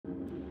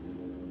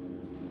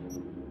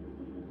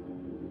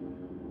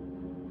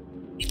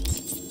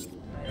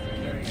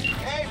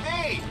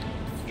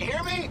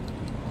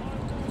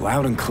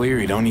Loud and clear,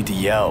 you don't need to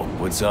yell.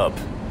 What's up?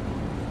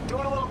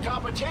 Doing a little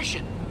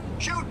competition.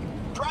 Shooting.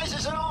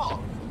 Prizes and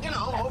all. You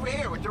know, over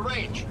here with the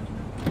range.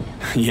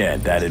 Yeah,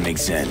 that'd make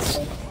sense.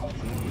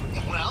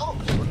 Well,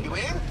 you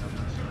in?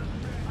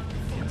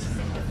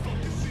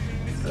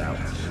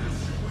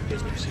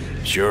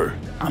 Sure,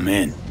 I'm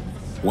in.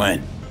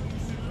 When?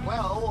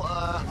 Well,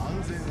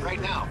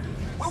 right now.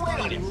 We'll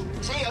wait on you.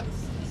 See ya.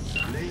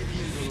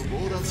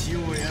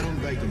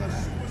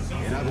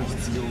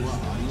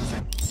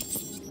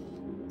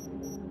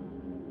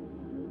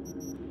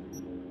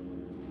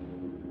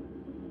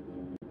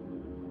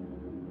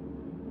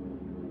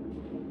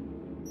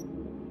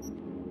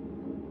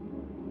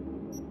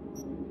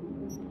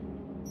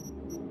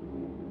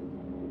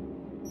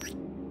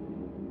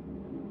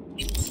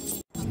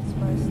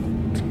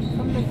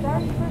 From the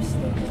very first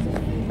stages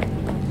of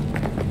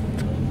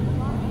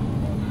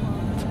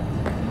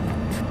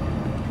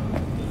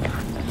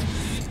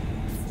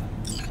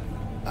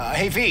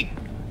Hey, V.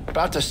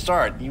 About to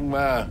start. You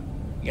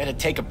gotta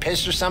take a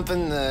piss or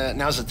something?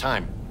 Now's the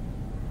time.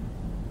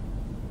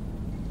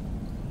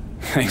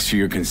 Thanks for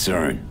your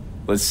concern.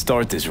 Let's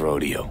start this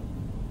rodeo.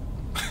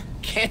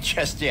 Can't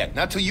just yet.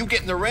 Not till you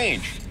get in the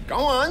range. Go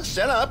on,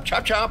 set up.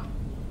 Chop, chop.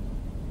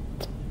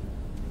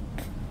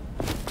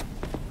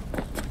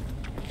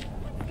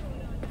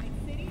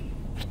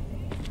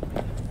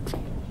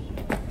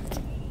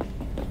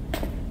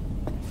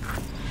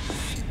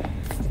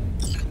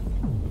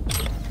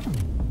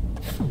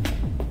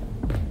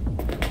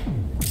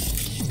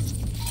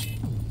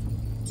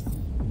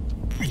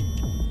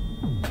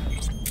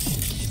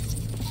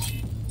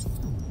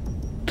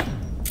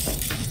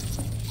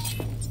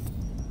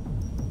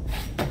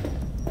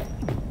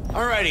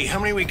 Alrighty, how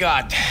many we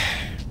got?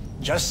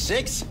 Just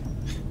 6?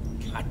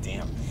 God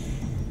damn.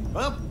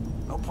 Well,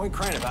 no point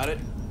crying about it.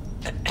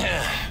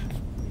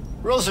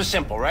 Rules are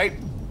simple, right?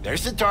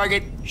 There's the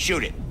target,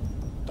 shoot it.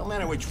 Don't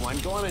matter which one,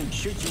 go on and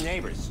shoot your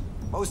neighbors.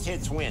 Most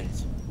hits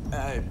wins.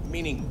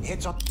 Meaning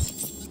hits on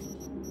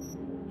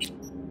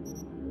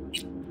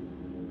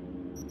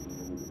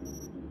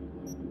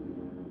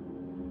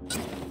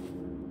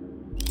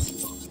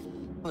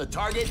the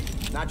target,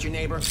 not your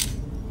neighbor.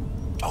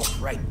 Oh,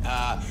 right.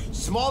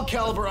 Small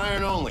caliber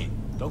iron only.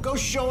 Don't go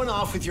showing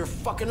off with your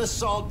fucking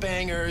assault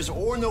bangers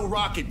or no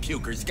rocket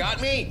pukers, got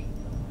me?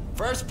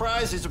 First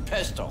prize is a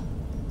pistol.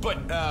 But,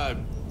 a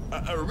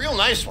real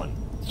nice one.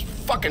 It's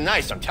fucking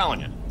nice, I'm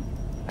telling you.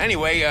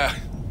 Anyway,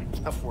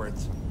 enough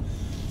words.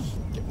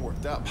 Getting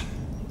worked up.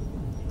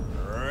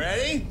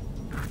 Ready?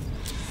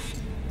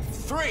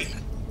 3,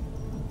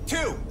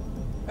 2.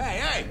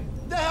 Hey,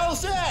 the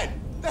hell's that?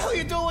 The hell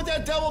you doing with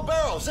that double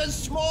barrel? It says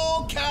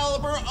small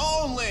caliber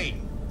only.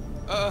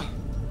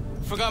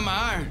 Forgot my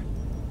iron.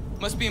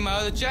 Must be in my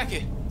other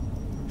jacket.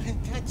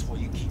 That's where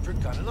you keep your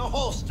gun in a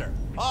holster.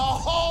 A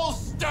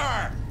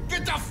holster!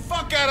 Get the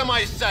fuck out of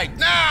my sight,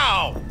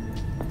 now!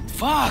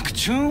 Fuck,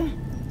 Choom.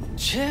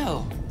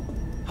 Chill.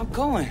 I'm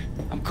going.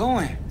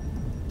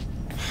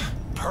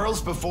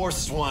 Pearls before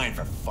swine,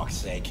 for fuck's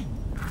sake.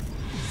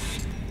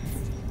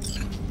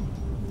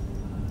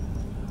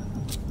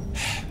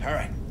 All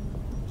right.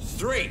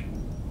 3,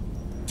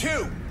 2,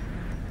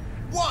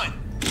 1.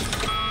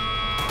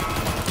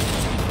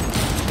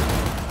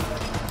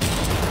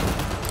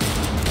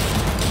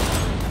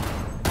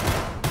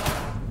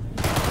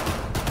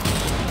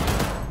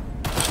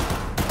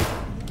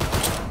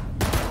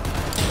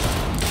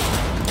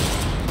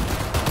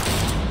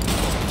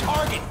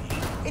 Target!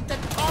 Hit the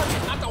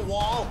target, not the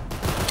wall!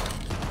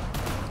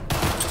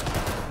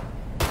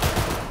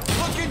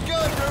 Looking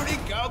good, Rudy!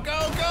 Go,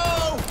 go,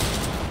 go!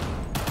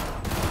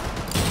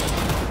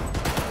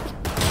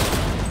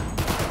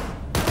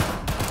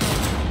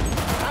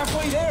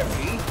 Halfway there,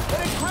 V.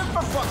 Let it grip,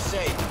 for fuck's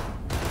sake!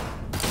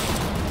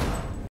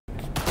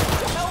 What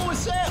the hell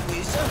was that,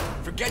 Lisa?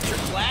 Forget your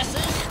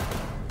glasses?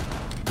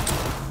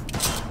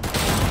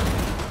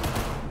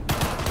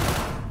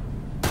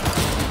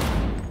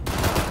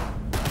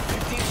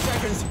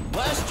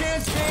 Last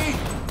chance, V!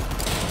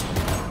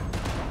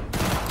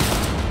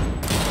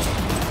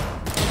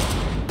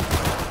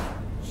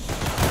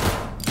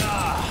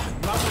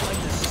 Nothing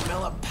like the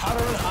smell of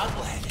powder and hot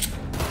lead.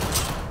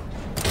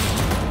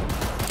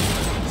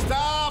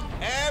 Stop!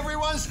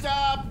 Everyone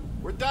stop!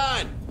 We're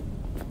done.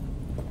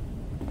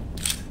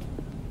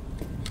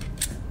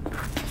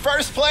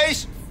 First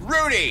place,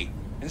 Rudy.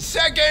 And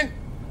second,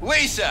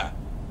 Lisa.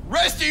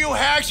 Rest of you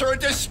hacks are a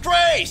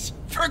disgrace!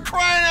 For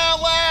crying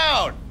out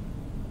loud!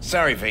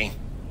 Sorry, V.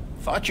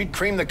 Thought you'd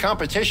cream the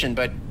competition,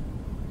 but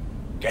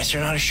guess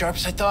you're not as sharp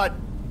as I thought.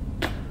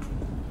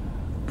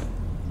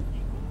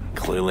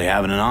 Clearly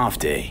having an off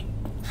day.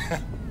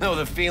 Know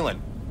the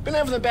feeling. Been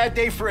having a bad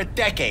day for a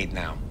decade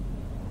now.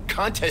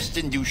 Contest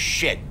didn't do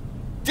shit.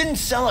 Didn't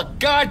sell a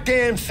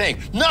goddamn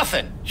thing.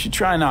 Nothing. Should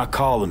try not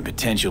calling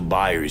potential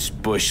buyers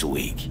Bush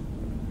League.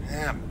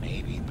 Yeah,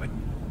 maybe, but...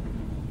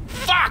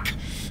 Fuck!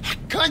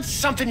 Gun's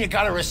something you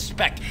gotta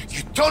respect.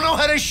 You don't know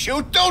how to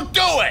shoot, don't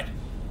do it!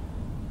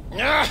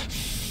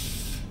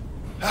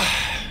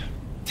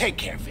 Take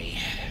care, V.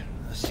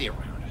 See you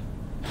around.